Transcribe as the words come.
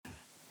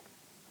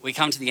We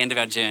come to the end of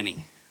our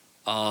journey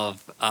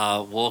of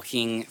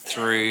walking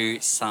through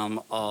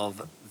some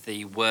of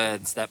the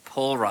words that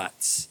Paul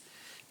writes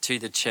to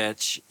the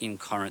church in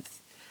Corinth.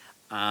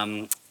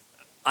 I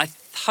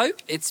hope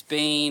it's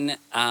been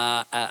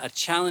a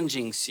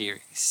challenging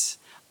series.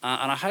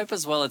 And I hope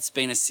as well it's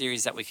been a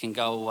series that we can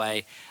go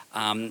away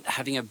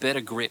having a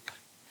better grip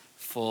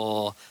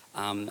for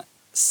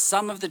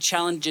some of the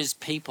challenges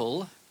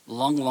people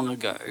long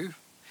ago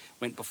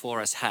went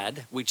before us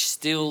had, which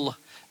still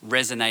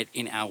resonate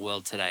in our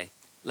world today.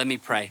 Let me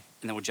pray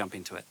and then we'll jump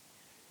into it.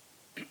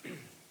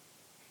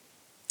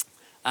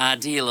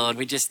 Dear Lord,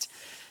 we just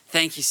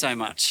thank you so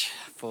much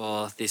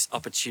for this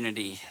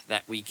opportunity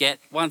that we get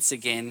once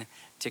again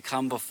to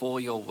come before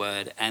your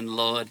word. And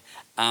Lord,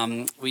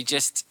 we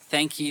just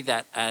thank you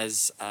that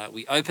as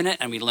we open it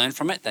and we learn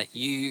from it, that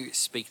you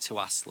speak to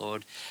us,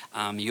 Lord.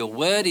 Your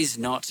word is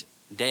not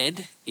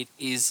dead, it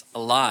is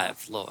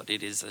alive, Lord.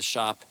 It is as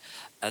sharp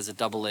as a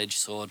double-edged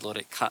sword, Lord.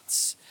 It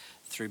cuts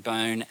through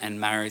bone and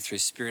marrow, through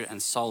spirit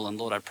and soul. And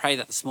Lord, I pray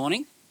that this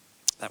morning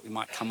that we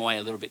might come away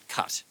a little bit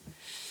cut,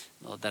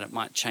 Lord, that it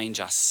might change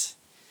us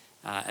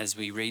as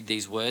we read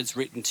these words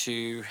written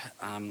to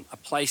a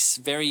place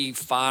very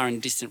far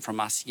and distant from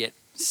us, yet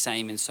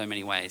same in so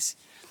many ways.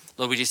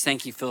 Lord, we just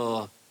thank you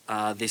for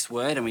this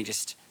word, and we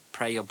just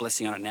pray your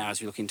blessing on it now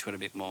as we look into it a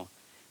bit more.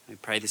 We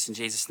pray this in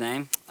Jesus'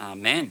 name.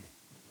 Amen.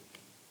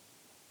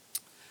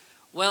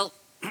 Well,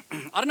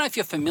 I don't know if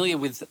you're familiar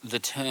with the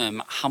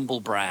term humble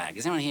brag.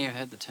 Has anyone here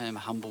heard the term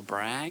humble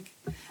brag?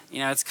 You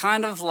know, it's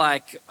kind of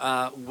like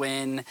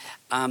when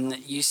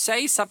you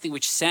say something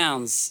which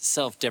sounds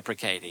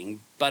self-deprecating,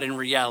 but in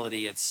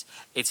reality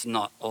it's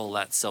not all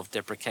that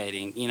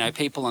self-deprecating. You know,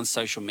 people on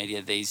social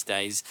media these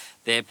days,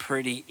 they're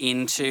pretty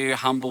into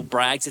humble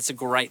brags. It's a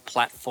great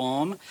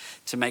platform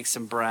to make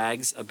some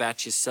brags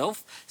about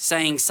yourself,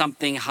 saying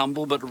something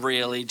humble, but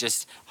really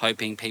just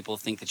hoping people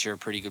think that you're a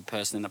pretty good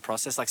person in the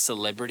process. Like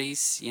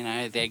celebrities, you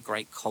know, they're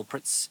great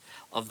culprits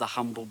of the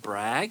humble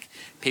brag.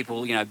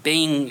 People, you know,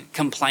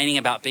 complaining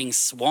about being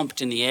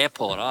swamped in the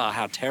airport. Oh,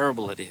 how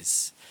terrible it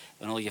is.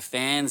 And all your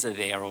fans are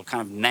there, or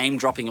kind of name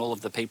dropping all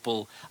of the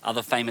people,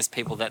 other famous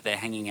people that they're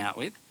hanging out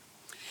with.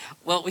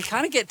 Well, we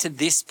kind of get to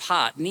this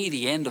part near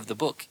the end of the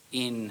book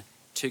in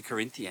 2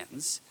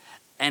 Corinthians,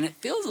 and it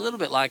feels a little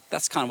bit like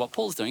that's kind of what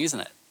Paul's doing, isn't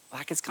it?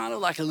 Like it's kind of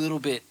like a little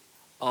bit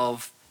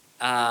of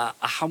a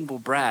humble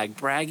brag,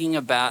 bragging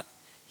about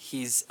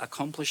his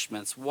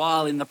accomplishments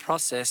while in the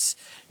process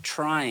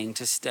trying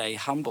to stay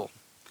humble.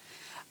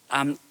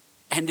 And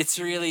it's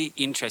really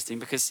interesting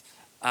because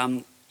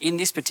in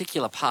this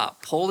particular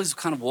part, Paul is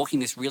kind of walking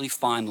this really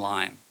fine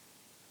line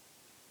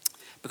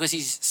because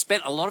he's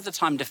spent a lot of the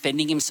time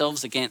defending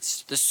himself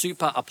against the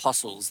super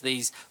apostles,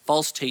 these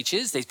false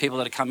teachers, these people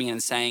that are coming in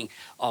and saying,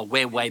 oh,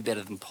 we're way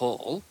better than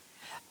Paul.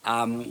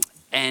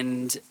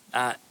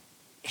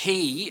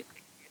 He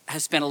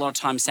has spent a lot of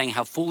time saying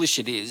how foolish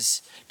it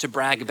is to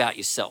brag about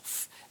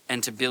yourself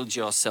and to build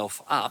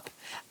yourself up.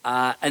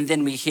 And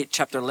then we hit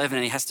chapter 11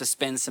 and he has to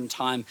spend some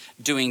time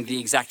doing the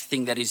exact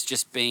thing that he's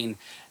just been,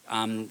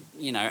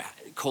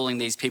 calling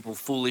these people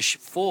foolish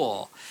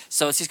for.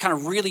 So it's this kind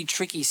of really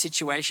tricky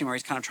situation where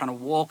he's kind of trying to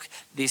walk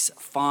this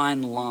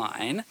fine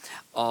line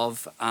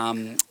of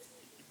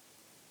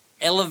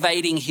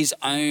elevating his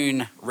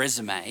own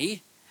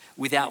resume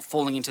without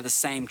falling into the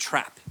same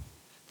trap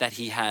that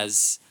he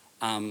has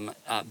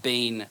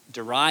been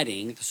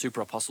deriding the super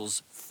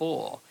apostles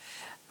for.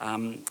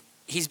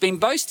 He's been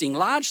boasting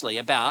largely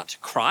about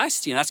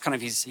Christ. You know, that's kind of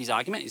his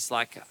argument. It's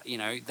like, you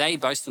know, they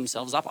boast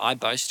themselves up. I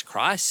boast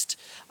Christ.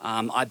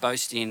 I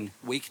boast in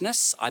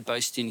weakness. I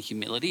boast in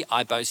humility.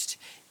 I boast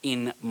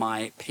in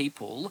my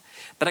people.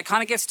 But it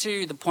kind of gets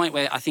to the point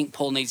where I think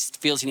Paul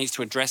feels he needs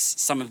to address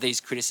some of these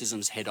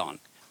criticisms head on.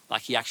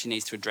 Like he actually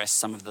needs to address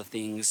some of the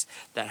things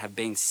that have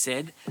been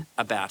said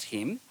about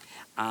him.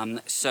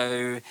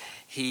 So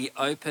he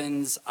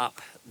opens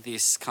up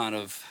this kind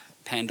of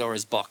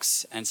Pandora's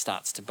box and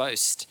starts to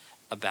boast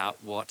about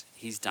what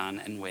he's done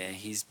and where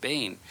he's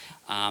been.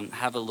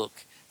 Have a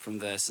look from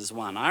verses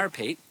 1. I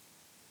repeat,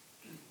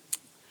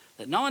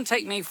 let no one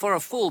take me for a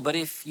fool, but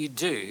if you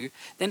do,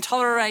 then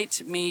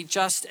tolerate me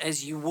just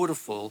as you would a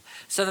fool,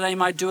 so that I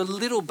might do a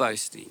little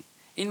boasting.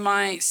 In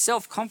my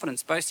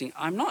self-confidence boasting,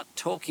 I'm not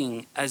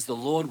talking as the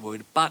Lord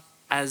would, but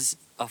as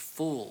a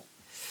fool.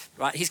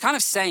 Right? He's kind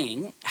of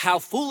saying how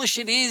foolish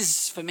it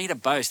is for me to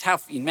boast.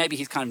 Maybe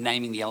he's kind of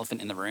naming the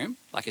elephant in the room,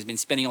 like he's been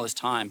spending all his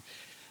time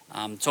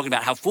talking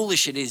about how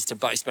foolish it is to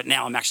boast, but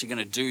now I'm actually going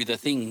to do the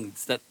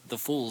things that the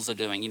fools are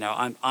doing. You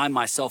know, I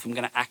myself am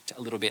going to act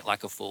a little bit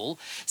like a fool.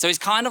 So he's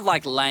kind of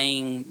like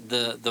laying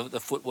the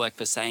footwork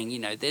for saying, you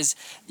know,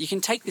 you can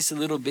take this a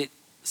little bit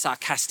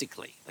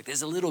sarcastically. Like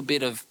there's a little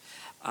bit of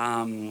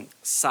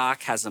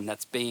sarcasm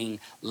that's being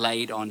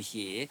laid on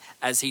here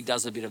as he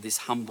does a bit of this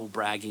humble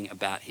bragging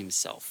about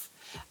himself.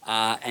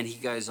 And he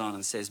goes on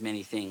and says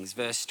many things.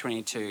 Verse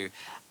 22,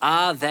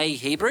 are they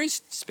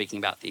Hebrews? Speaking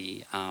about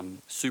the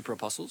super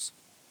apostles.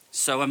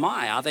 So am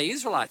I. Are they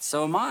Israelites?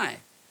 So am I.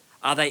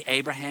 Are they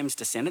Abraham's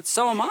descendants?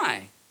 So am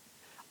I.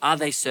 Are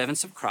they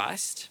servants of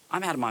Christ?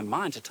 I'm out of my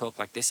mind to talk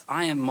like this.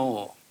 I am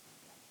more.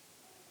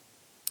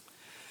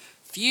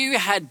 Few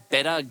had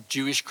better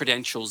Jewish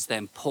credentials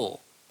than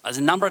Paul. As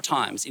a number of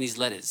times in his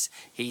letters,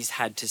 he's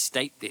had to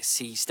state this.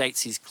 He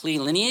states his clear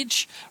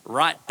lineage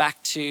right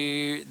back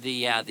to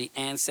the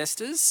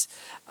ancestors.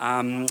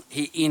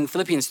 In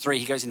Philippians 3,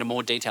 he goes into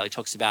more detail. He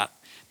talks about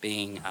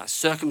being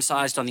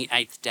circumcised on the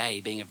 8th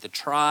day, being of the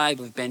tribe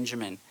of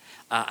Benjamin,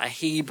 a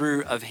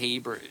Hebrew of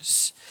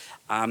Hebrews.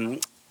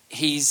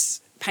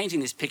 He's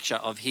painting this picture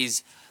of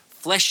his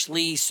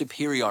fleshly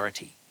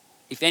superiority.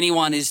 If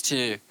anyone is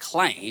to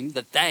claim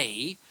that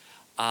they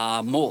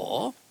are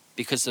more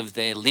because of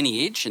their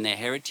lineage and their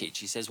heritage,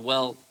 he says,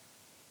 well,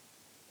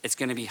 it's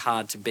going to be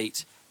hard to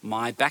beat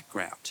my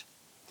background.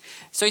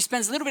 So he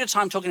spends a little bit of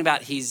time talking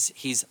about his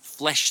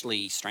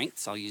fleshly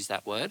strengths, I'll use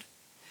that word.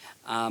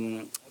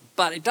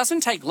 But it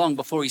doesn't take long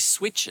before he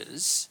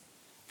switches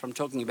from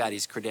talking about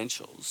his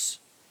credentials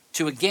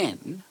to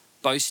again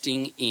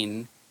boasting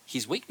in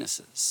his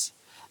weaknesses.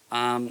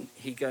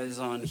 He goes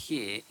on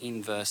here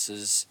in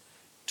verses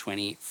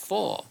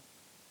 24.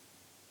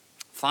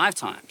 5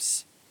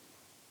 times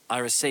I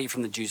received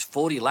from the Jews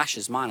 40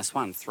 lashes minus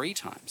 1, 3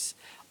 times.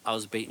 I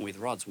was beaten with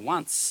rods.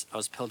 Once I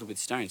was pelted with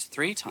stones.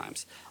 3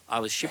 times I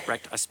was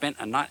shipwrecked. I spent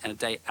a night and a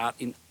day out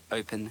in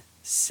open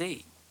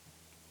sea.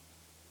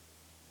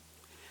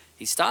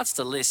 He starts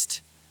to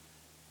list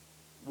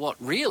what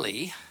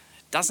really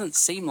doesn't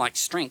seem like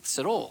strengths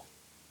at all.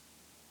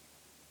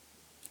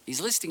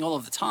 He's listing all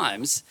of the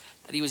times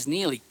that he was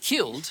nearly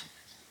killed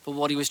for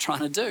what he was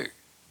trying to do.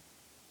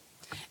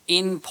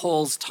 In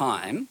Paul's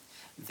time,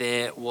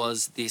 there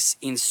was this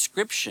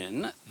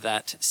inscription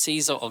that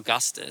Caesar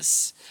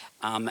Augustus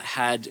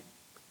had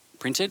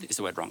printed, is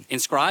the word wrong,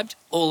 inscribed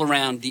all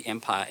around the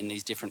empire in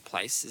these different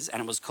places,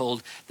 and it was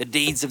called the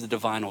Deeds of the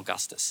Divine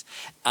Augustus.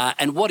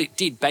 And what it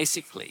did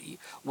basically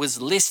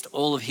was list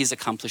all of his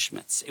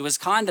accomplishments. It was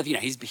kind of,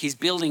 he's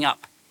building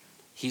up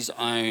his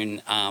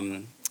own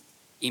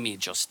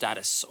image or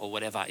status or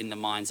whatever in the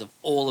minds of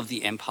all of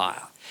the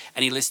empire.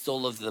 And he lists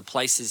all of the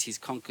places he's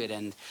conquered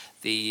and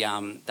the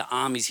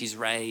armies he's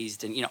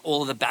raised and,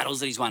 all of the battles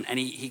that he's won. And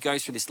he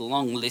goes through this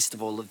long list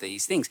of all of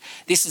these things.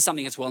 This is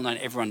something that's well known.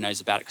 Everyone knows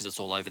about it because it's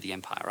all over the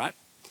empire, right?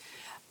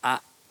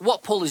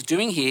 What Paul is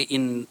doing here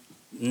in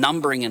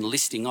numbering and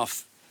listing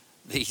off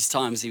these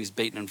times he was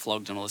beaten and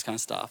flogged and all this kind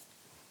of stuff,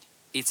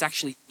 it's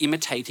actually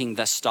imitating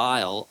the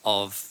style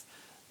of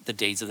the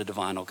Deeds of the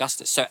Divine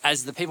Augustus. So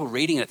as the people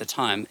reading it at the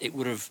time, it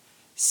would have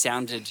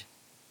sounded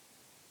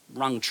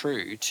rung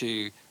true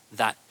to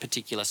that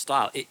particular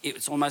style.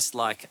 It's almost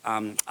like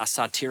a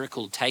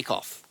satirical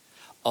takeoff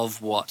of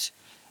what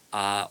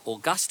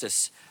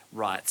Augustus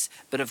writes.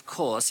 But of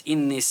course,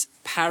 in this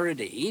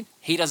parody,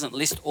 he doesn't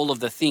list all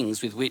of the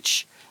things with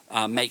which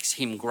makes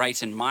him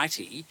great and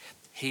mighty.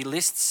 He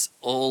lists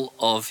all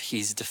of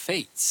his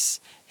defeats.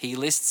 He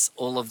lists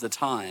all of the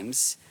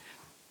times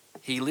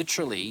he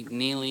literally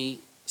nearly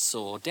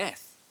saw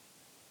death.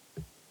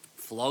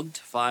 Flogged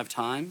 5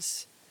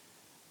 times.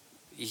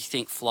 You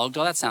think flogged,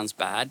 that sounds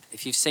bad.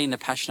 If you've seen The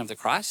Passion of the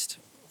Christ,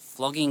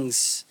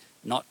 flogging's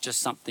not just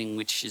something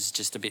which is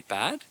just a bit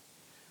bad.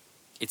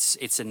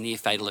 It's a near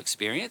fatal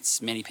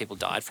experience. Many people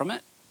died from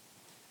it.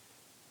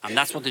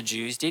 That's what the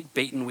Jews did,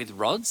 beaten with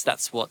rods.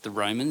 That's what the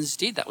Romans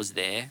did. That was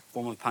their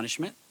form of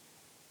punishment.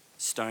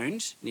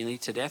 Stoned nearly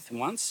to death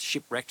once,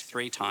 shipwrecked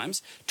 3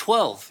 times.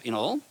 12 in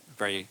all.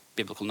 Very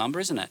biblical number,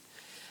 isn't it?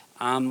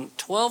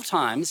 12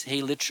 times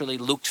he literally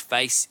looked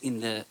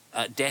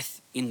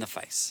death in the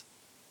face.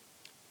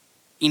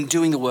 In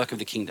doing the work of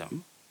the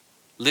kingdom,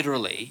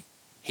 literally,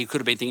 he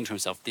could have been thinking to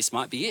himself, this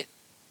might be it.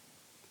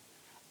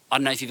 I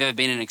don't know if you've ever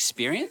been in an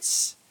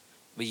experience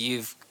where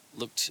you've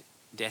looked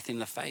death in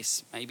the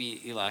face.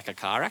 Maybe you're like a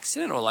car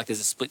accident or like there's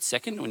a split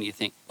second when you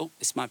think, oh,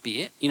 this might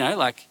be it.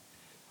 I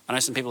know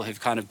some people who've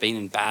kind of been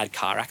in bad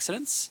car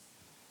accidents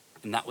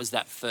and that was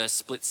that first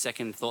split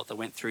second thought that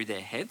went through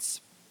their heads.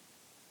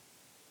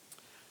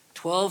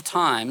 12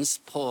 times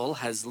Paul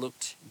has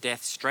looked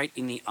death straight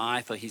in the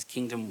eye for his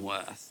kingdom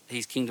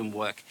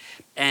work.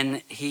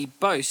 And he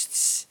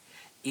boasts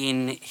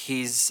in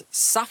his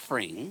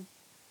suffering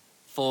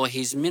for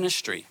his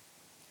ministry.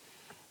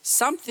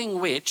 Something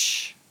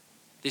which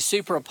the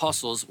super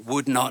apostles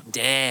would not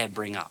dare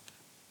bring up.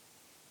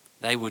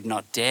 They would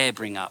not dare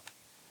bring up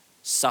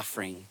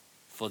suffering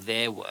for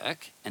their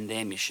work and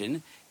their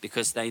mission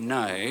because they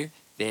know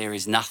there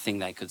is nothing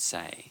they could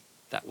say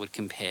that would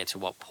compare to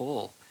what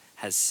Paul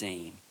has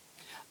seen.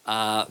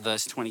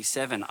 Verse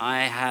 27,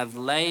 I have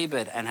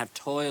labored and have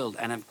toiled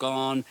and have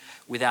gone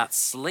without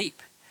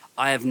sleep.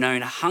 I have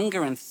known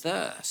hunger and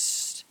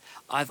thirst.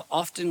 I've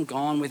often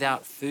gone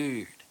without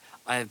food.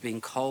 I have been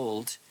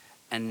cold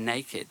and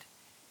naked.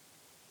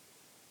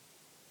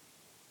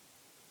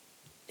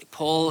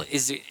 Paul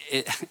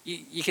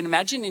you can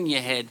imagine in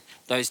your head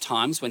those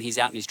times when he's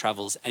out in his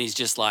travels and he's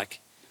just like,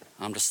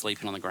 I'm just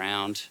sleeping on the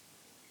ground.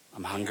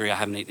 I'm hungry. I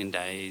haven't eaten in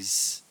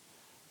days.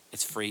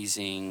 It's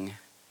freezing.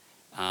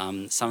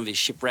 Some of his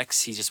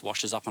shipwrecks, he just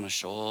washes up on a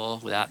shore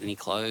without any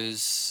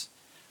clothes.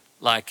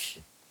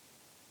 Like,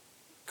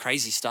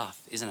 Crazy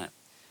stuff, isn't it?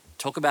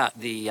 Talk about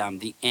the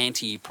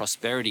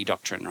anti-prosperity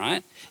doctrine,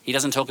 right? He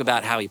doesn't talk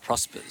about how he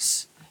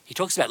prospers. He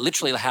talks about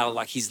literally how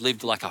like he's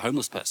lived like a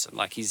homeless person,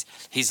 like he's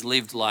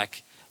lived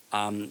like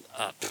a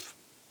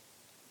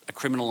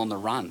criminal on the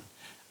run.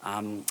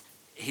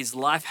 His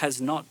life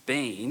has not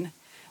been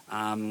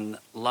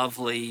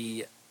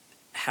lovely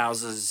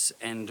houses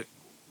and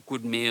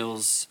good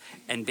meals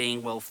and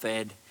being well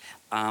fed.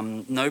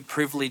 No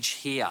privilege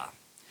here.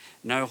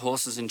 No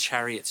horses and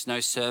chariots,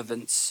 no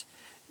servants,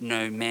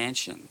 no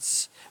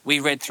mansions. We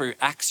read through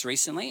Acts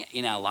recently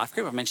in our life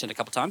group. I've mentioned it a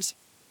couple of times.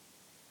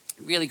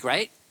 Really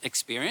great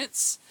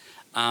experience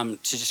to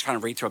just kind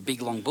of read through a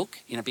big long book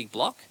in a big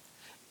block.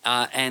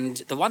 And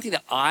the one thing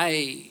that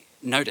I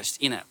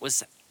noticed in it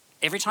was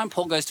every time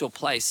Paul goes to a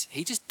place,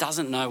 he just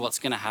doesn't know what's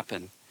going to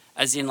happen.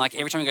 As in, like,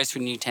 every time he goes to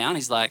a new town,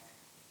 he's like,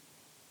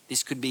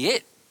 this could be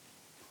it.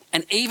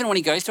 And even when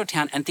he goes to a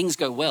town and things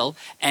go well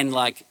and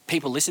like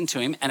people listen to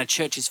him and a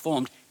church is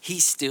formed, he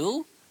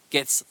still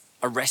gets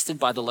arrested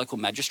by the local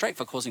magistrate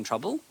for causing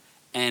trouble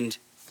and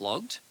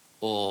flogged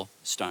or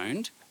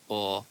stoned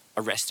or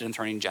arrested and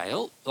thrown in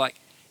jail. Like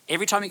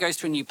every time he goes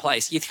to a new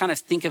place, you kind of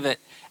think of it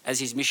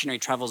as his missionary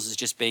travels as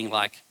just being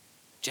like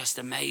just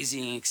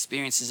amazing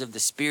experiences of the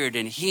Spirit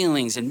and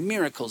healings and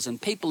miracles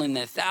and people in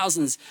their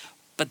thousands.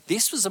 But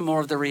this was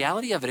more of the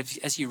reality of it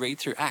as you read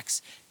through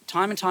Acts.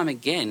 Time and time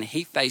again,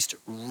 he faced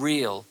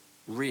real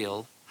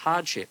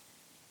hardship.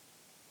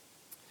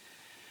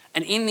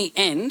 And in the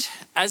end,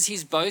 as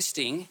he's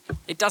boasting,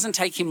 it doesn't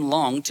take him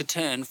long to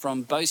turn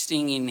from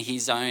boasting in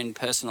his own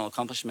personal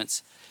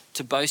accomplishments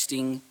to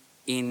boasting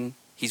in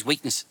his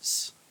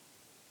weaknesses,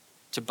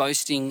 to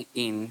boasting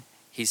in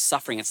his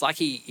suffering. It's like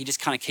he just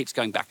kind of keeps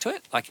going back to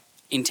it, like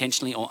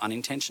intentionally or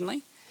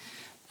unintentionally.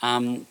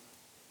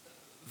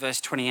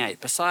 Verse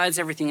 28, besides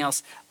everything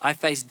else, I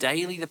face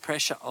daily the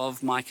pressure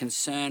of my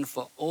concern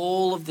for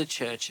all of the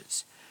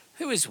churches.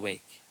 Who is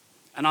weak?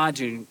 And I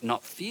do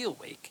not feel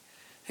weak.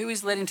 Who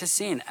is led into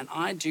sin? And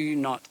do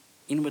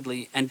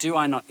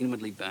I not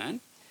inwardly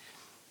burn?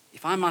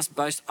 If I must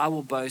boast, I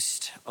will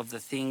boast of the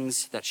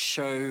things that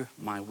show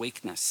my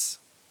weakness.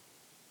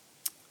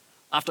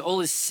 After all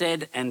is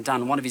said and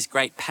done, one of his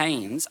great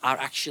pains are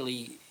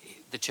actually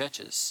the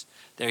churches.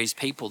 They're his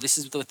people. This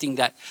is the thing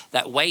that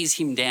weighs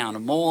him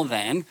down more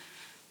than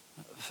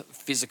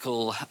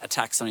physical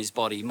attacks on his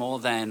body, more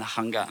than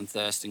hunger and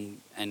thirst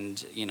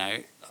and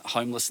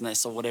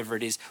homelessness or whatever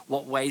it is.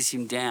 What weighs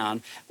him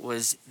down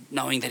was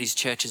knowing that his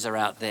churches are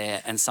out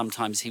there and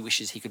sometimes he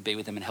wishes he could be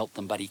with them and help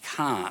them, but he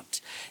can't.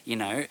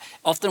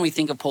 Often we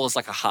think of Paul as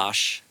like a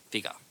harsh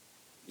figure.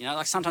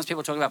 Like sometimes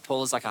people talk about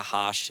Paul as like a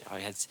harsh,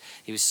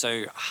 he was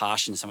so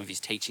harsh in some of his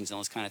teachings and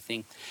all this kind of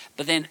thing.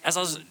 But then as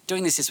I was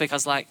doing this week, I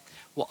was like,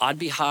 well, I'd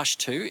be harsh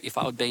too if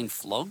I had been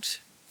flogged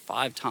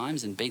 5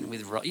 times and beaten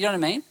with rods. You know what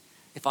I mean?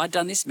 If I'd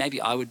done this, maybe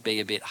I would be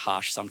a bit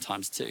harsh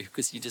sometimes too,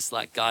 because you're just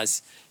like,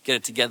 guys, get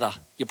it together.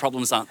 Your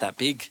problems aren't that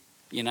big,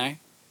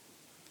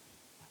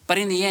 But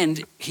in the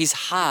end, his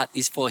heart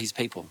is for his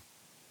people.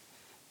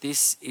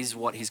 This is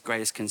what his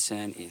greatest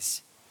concern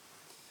is.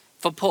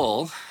 For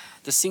Paul,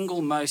 the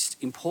single most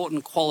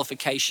important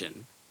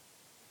qualification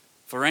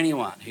for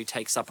anyone who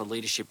takes up a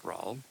leadership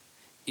role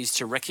is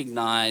to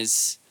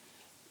recognize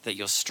that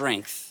your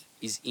strength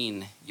is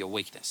in your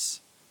weakness.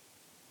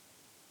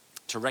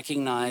 To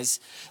recognize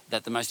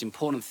that the most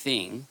important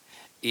thing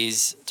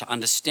is to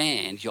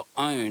understand your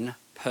own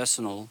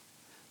personal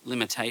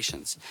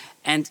limitations.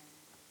 And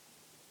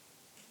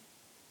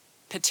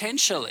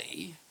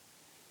potentially,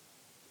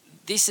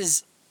 this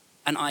is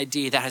an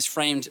idea that has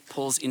framed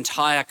Paul's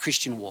entire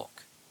Christian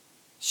walk.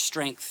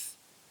 Strength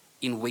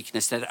in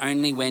weakness, that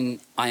only when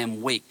I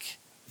am weak,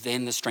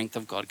 then the strength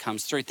of God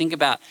comes through. Think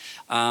about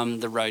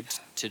the road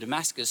to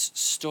Damascus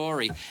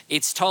story.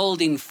 It's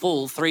told in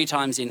full 3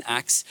 times in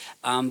Acts,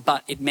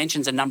 but it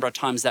mentions a number of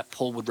times that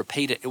Paul would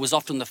repeat it. It was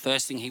often the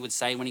first thing he would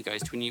say when he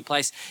goes to a new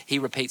place. He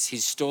repeats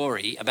his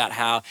story about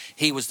how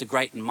he was the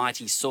great and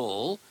mighty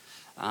Saul,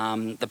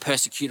 the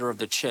persecutor of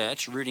the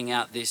church, rooting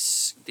out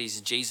this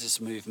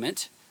Jesus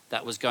movement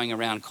that was going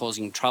around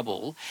causing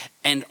trouble.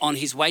 And on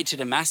his way to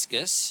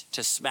Damascus,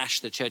 to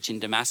smash the church in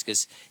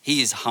Damascus, he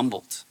is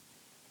humbled.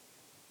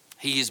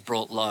 He is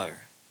brought low.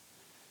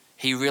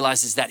 He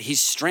realizes that his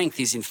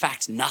strength is in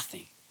fact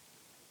nothing.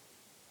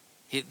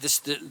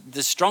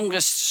 The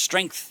strongest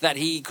strength that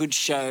he could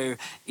show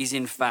is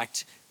in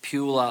fact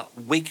pure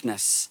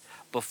weakness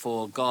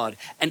before God.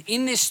 And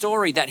in this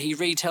story that he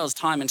retells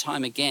time and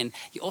time again,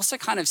 you also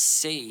kind of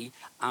see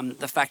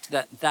the fact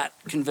that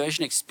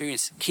conversion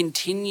experience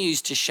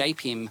continues to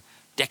shape him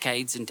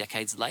decades and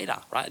decades later,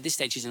 right? At this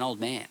stage, he's an old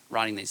man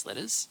writing these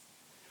letters.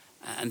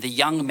 And the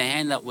young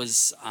man that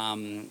was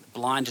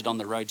blinded on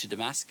the road to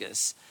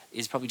Damascus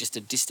is probably just a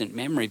distant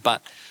memory,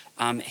 but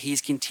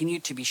he's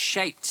continued to be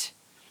shaped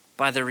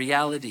by the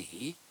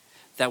reality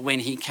that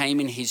when he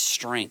came in his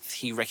strength,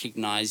 he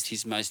recognized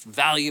his most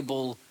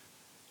valuable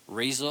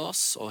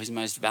resource or his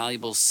most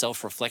valuable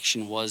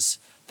self-reflection was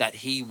that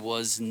he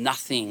was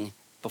nothing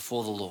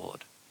before the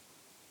Lord,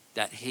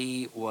 that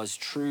he was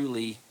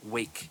truly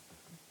weak.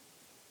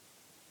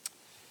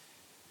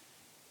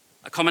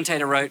 A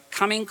commentator wrote,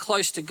 coming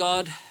close to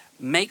God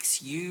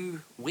makes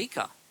you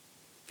weaker,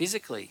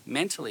 physically,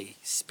 mentally,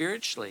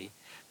 spiritually.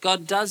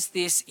 God does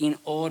this in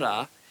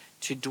order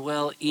to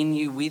dwell in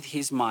you with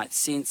his might,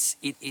 since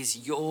it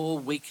is your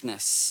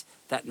weakness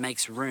that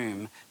makes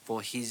room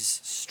for his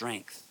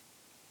strength.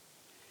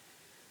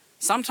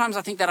 Sometimes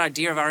I think that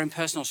idea of our own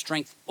personal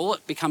strength, all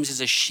it becomes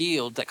is a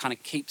shield that kind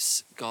of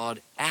keeps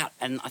God out.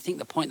 And I think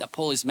the point that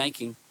Paul is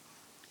making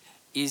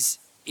is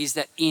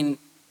that in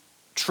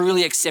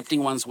truly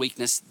accepting one's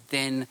weakness,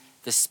 then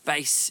the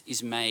space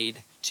is made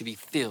to be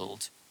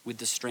filled with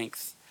the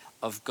strength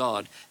of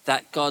God.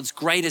 That God's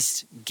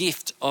greatest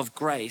gift of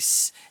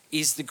grace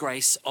is the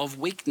grace of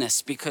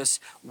weakness, because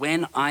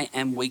when I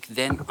am weak,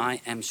 then I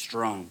am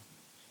strong.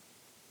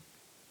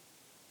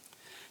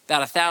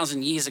 About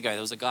 1,000 years ago,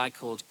 there was a guy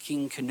called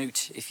King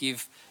Canute. If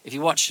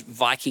you watch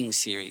Viking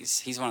series,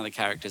 he's one of the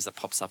characters that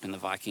pops up in the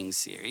Viking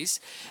series.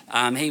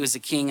 He was the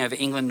king over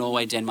England,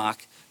 Norway,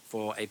 Denmark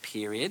for a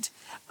period.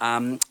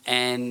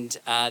 And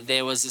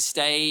there was a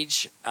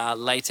stage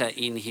later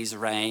in his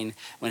reign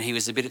when he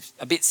was a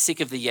bit sick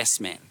of the yes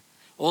men.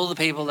 All the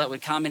people that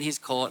would come in his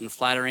court and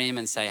flatter him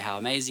and say how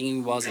amazing he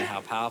was and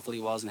how powerful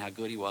he was and how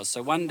good he was.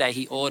 So one day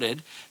he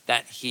ordered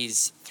that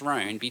his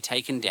throne be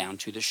taken down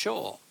to the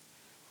shore.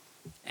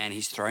 And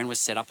his throne was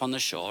set up on the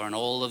shore, and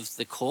all of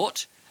the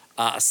court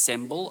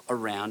assemble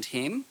around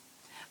him.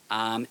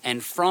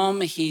 And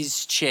from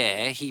his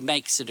chair, he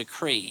makes a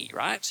decree,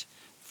 right?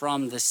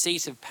 From the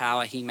seat of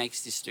power, he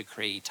makes this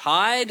decree: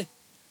 tide,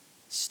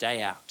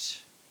 stay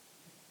out.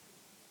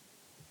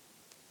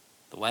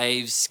 The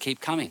waves keep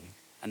coming,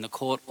 and the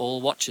court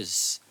all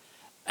watches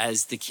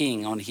as the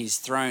king on his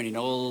throne in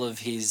all of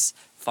his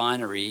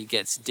finery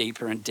gets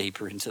deeper and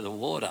deeper into the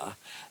water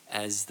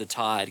as the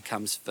tide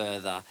comes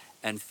further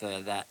and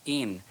further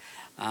in.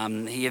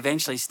 He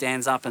eventually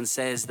stands up and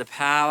says, the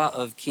power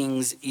of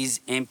kings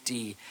is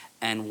empty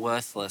and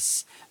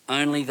worthless.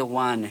 Only the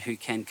one who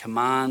can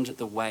command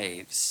the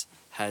waves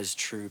has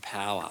true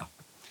power.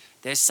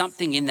 There's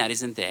something in that,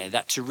 isn't there?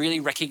 That to really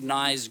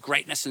recognize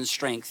greatness and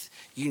strength,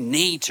 you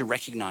need to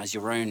recognize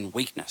your own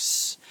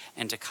weakness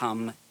and to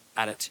come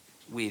at it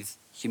with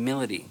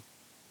humility.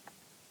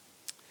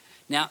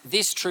 Now,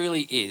 this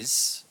truly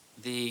is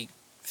the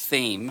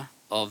theme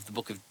of the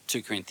book of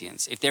 2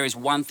 Corinthians. If there is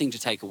one thing to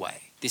take away,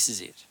 this is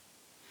it.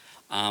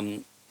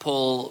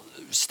 Paul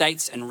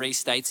states and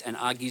restates and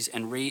argues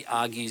and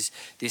re-argues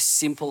this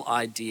simple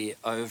idea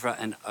over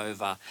and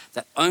over,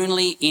 that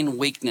only in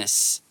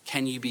weakness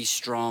can you be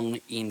strong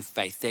in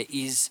faith. There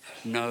is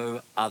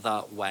no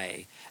other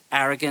way.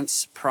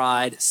 Arrogance,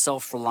 pride,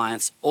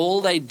 self-reliance, all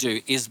they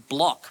do is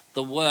block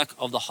the work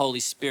of the Holy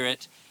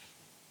Spirit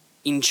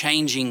in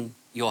changing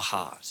your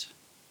heart.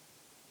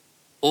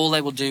 All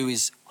they will do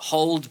is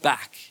hold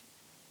back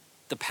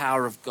the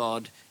power of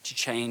God to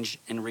change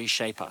and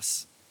reshape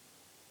us.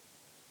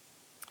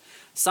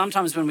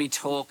 Sometimes when we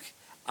talk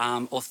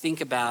or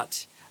think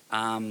about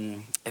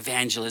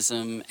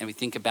evangelism, and we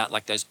think about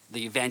like the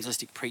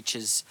evangelistic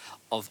preachers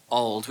of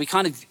old, we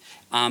kind of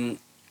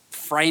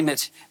frame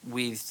it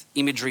with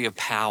imagery of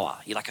power.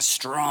 You're like a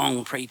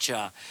strong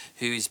preacher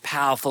who's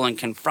powerful and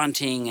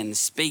confronting and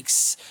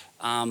speaks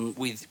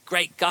with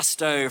great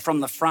gusto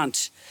from the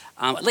front.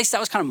 At least that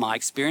was kind of my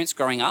experience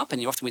growing up.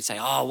 And you often would say,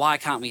 oh, why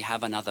can't we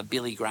have another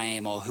Billy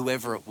Graham or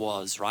whoever it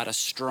was, right? A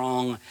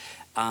strong,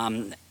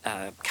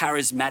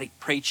 charismatic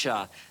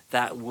preacher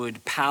that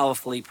would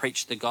powerfully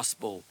preach the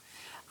gospel.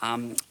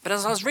 But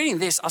as I was reading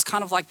this, I was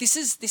kind of like, this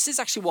is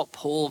actually what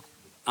Paul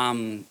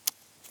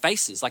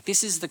faces. Like,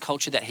 this is the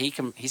culture that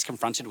he's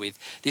confronted with,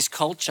 this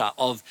culture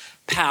of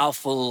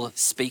powerful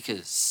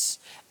speakers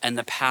and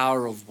the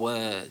power of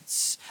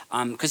words.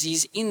 Because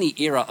he's in the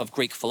era of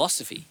Greek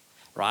philosophy,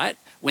 right?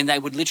 When they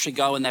would literally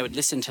go and they would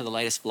listen to the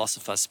latest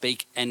philosopher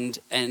speak, and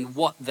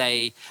what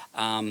they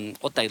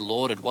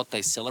lauded, what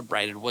they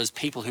celebrated was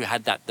people who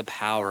had the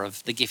power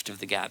of the gift of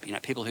the gab,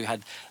 people who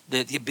had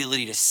the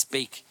ability to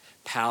speak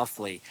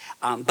powerfully.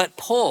 But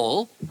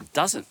Paul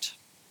doesn't,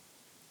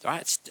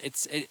 right?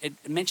 It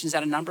mentions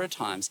that a number of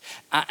times.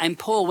 And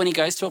Paul, when he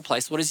goes to a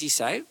place, what does he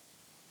say?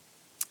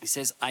 He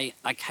says, I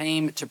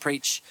came to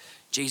preach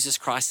Jesus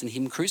Christ and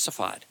him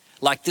crucified.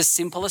 Like the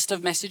simplest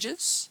of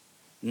messages,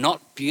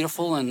 not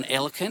beautiful and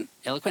eloquent,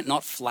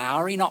 not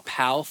flowery, not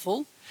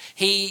powerful.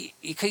 He's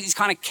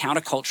kind of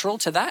countercultural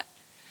to that.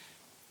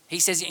 He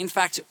says, in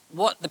fact,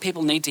 what the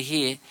people need to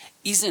hear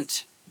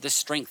isn't the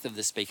strength of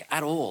the speaker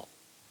at all.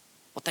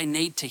 What they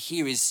need to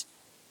hear is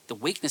the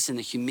weakness and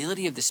the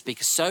humility of the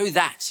speaker, so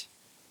that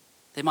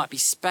there might be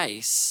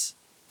space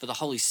for the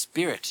Holy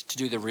Spirit to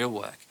do the real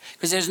work.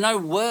 Because there's no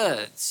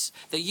words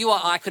that you or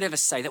I could ever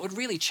say that would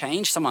really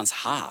change someone's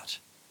heart.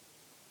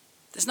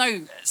 There's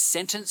no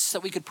sentence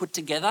that we could put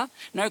together,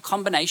 no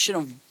combination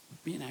of,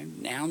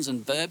 nouns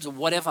and verbs or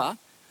whatever,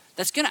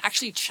 that's going to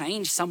actually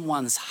change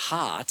someone's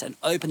heart and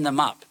open them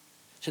up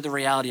to the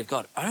reality of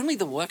God. Only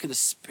the work of the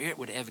Spirit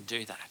would ever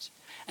do that.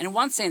 And in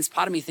one sense,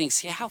 part of me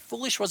thinks, how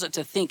foolish was it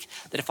to think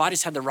that if I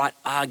just had the right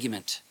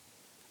argument,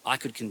 I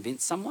could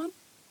convince someone?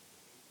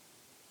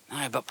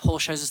 No, but Paul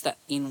shows us that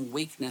in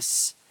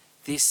weakness,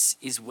 this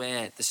is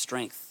where the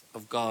strength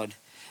of God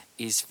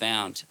is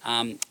found.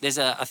 There's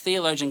a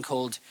theologian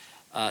called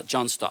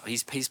John Stott.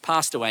 He's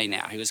passed away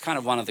now. He was kind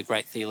of one of the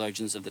great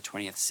theologians of the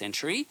 20th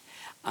century.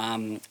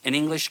 An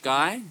English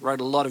guy,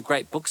 wrote a lot of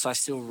great books. I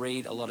still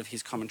read a lot of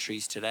his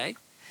commentaries today.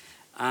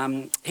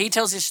 He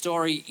tells his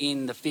story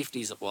in the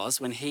 50s it was,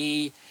 when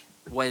he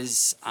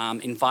was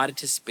invited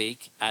to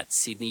speak at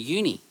Sydney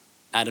Uni,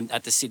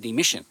 at the Sydney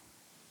Mission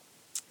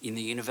in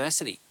the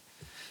university.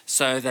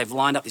 So they've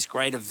lined up this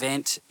great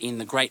event in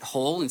the Great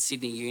Hall in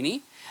Sydney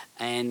Uni,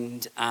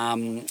 and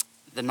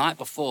the night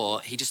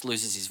before, he just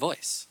loses his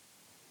voice.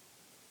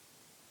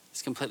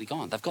 It's completely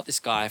gone. They've got this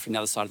guy from the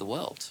other side of the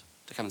world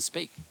to come and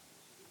speak.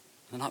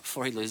 The night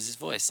before he loses his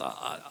voice.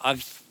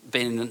 I've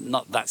been in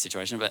not that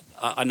situation, but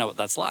I know what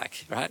that's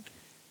like, right?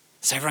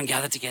 So everyone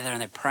gathered together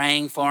and they're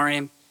praying for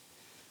him.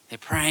 They're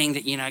praying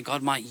that,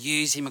 God might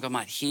use him or God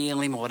might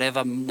heal him or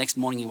whatever. Next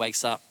morning he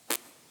wakes up,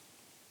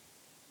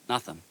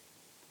 nothing.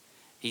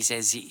 He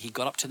says he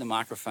got up to the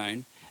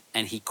microphone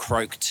and he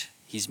croaked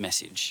his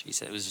message. He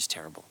said it was just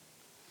terrible.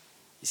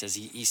 He says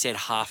he said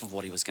half of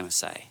what he was going to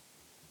say.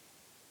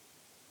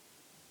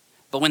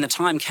 But when the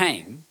time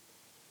came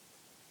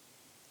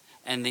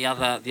and the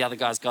other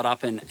guys got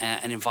up and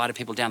invited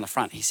people down the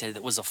front, he said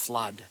there was a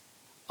flood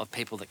of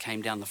people that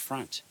came down the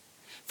front.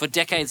 For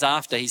decades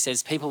after, he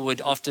says, people would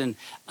often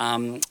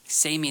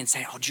see me and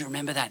say, "Oh, do you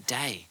remember that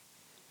day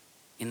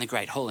in the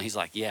Great Hall?" And he's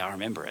like, "Yeah, I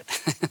remember it."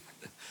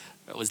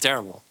 It was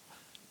terrible.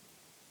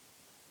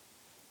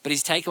 But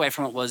his takeaway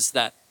from it was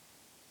that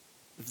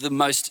the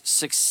most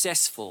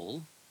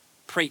successful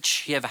preach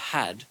he ever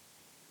had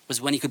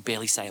was when he could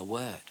barely say a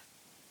word.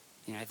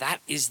 That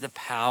is the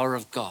power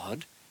of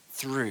God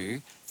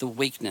through the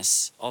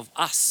weakness of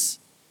us.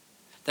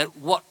 That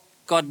what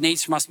God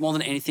needs from us more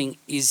than anything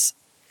is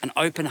an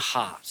open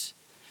heart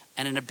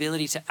and an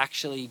ability to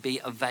actually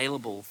be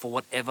available for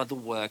whatever the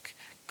work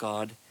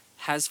God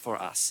has for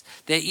us.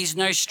 There is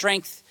no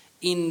strength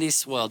in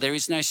this world. There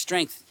is no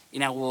strength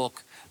in our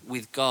walk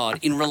with God,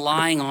 in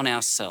relying on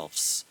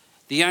ourselves.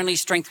 The only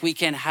strength we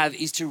can have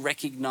is to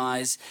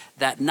recognize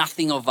that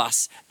nothing of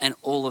us and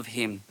all of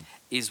him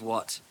is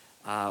what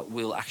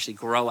will actually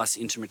grow us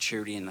into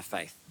maturity in the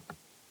faith.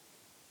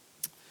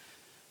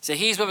 So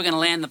here's where we're going to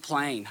land the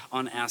plane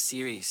on our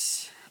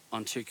series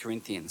on 2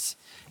 Corinthians.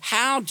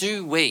 How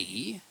do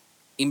we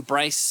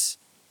embrace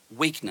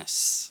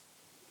weakness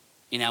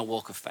in our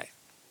walk of faith?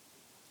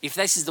 If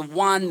this is the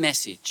one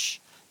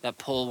message that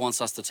Paul wants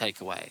us to take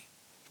away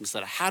from this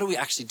letter, how do we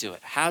actually do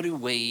it? How do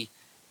we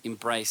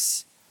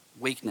embrace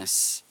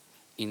weakness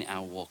in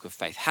our walk of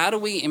faith? How do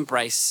we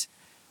embrace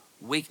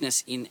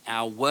weakness in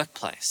our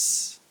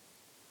workplace?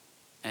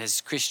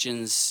 As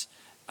Christians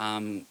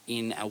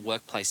in our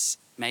workplace,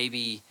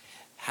 maybe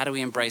how do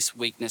we embrace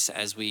weakness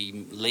as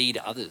we lead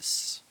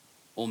others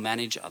or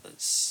manage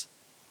others?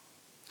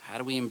 How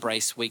do we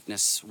embrace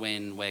weakness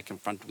when we're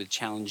confronted with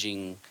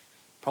challenging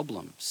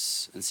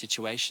problems and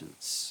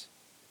situations?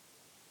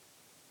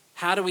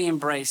 How do we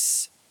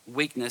embrace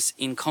weakness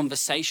in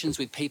conversations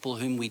with people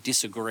whom we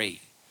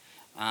disagree?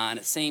 And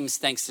it seems,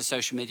 thanks to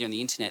social media and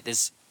the internet,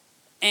 there's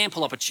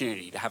ample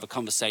opportunity to have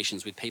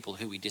conversations with people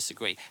who we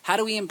disagree. How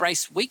do we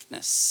embrace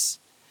weakness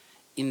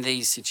in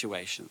these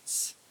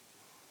situations?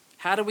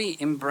 How do we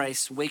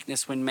embrace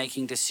weakness when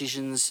making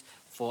decisions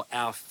for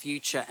our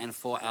future and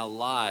for our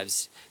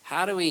lives?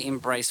 How do we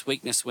embrace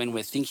weakness when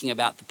we're thinking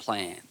about the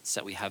plans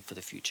that we have for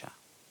the future?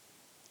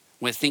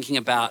 We're thinking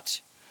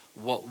about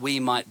what we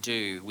might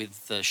do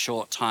with the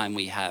short time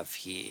we have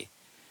here.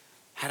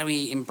 How do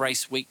we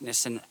embrace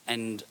weakness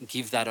and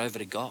give that over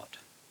to God?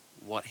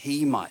 What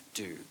he might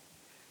do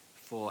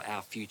for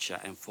our future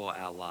and for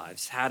our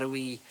lives? How do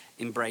we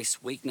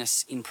embrace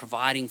weakness in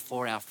providing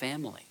for our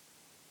family?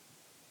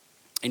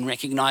 In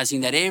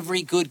recognizing that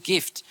every good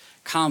gift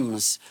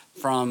comes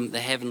from the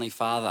Heavenly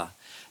Father,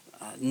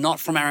 not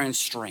from our own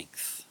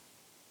strength,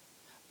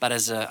 but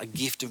as a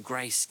gift of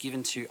grace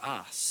given to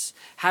us.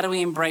 How do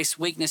we embrace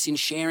weakness in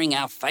sharing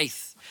our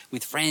faith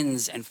with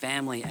friends and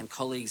family and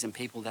colleagues and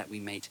people that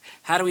we meet?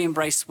 How do we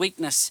embrace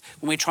weakness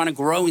when we're trying to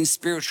grow in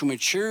spiritual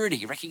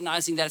maturity,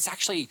 recognizing that it's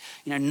actually,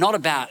 not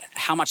about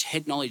how much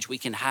head knowledge we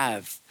can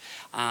have,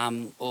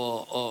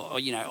 or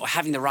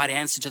having the right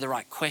answer to the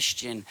right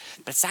question,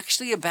 but it's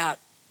actually about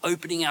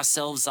opening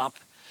ourselves up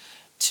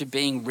to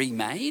being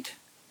remade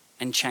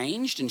and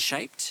changed and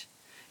shaped?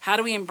 How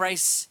do we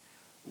embrace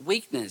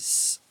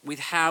weakness with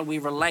how we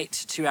relate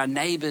to our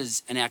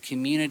neighbors and our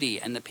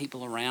community and the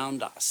people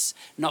around us,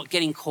 not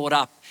getting caught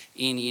up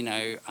in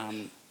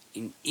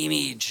in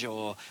image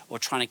or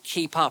trying to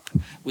keep up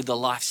with the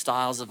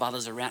lifestyles of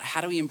others around?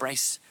 How do we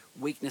embrace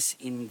weakness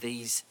in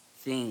these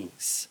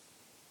things?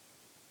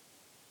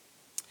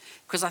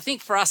 Because I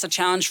think for us, a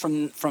challenge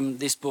from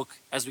this book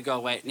as we go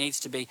away, it needs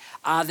to be,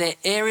 are there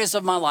areas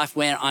of my life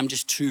where I'm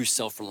just too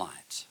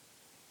self-reliant?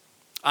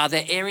 Are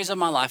there areas of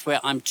my life where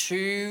I'm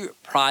too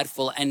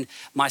prideful and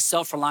my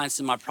self-reliance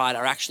and my pride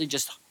are actually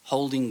just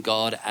holding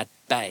God at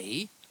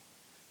bay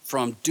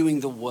from doing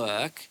the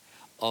work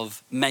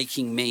of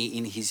making me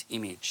in his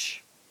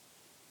image?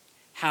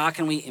 How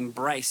can we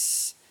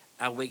embrace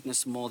our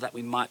weakness more that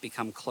we might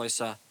become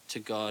closer to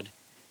God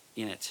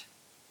in it?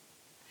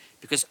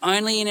 Because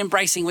only in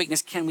embracing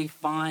weakness can we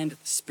find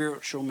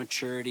spiritual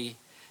maturity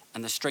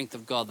and the strength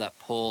of God that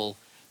Paul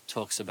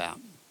talks about.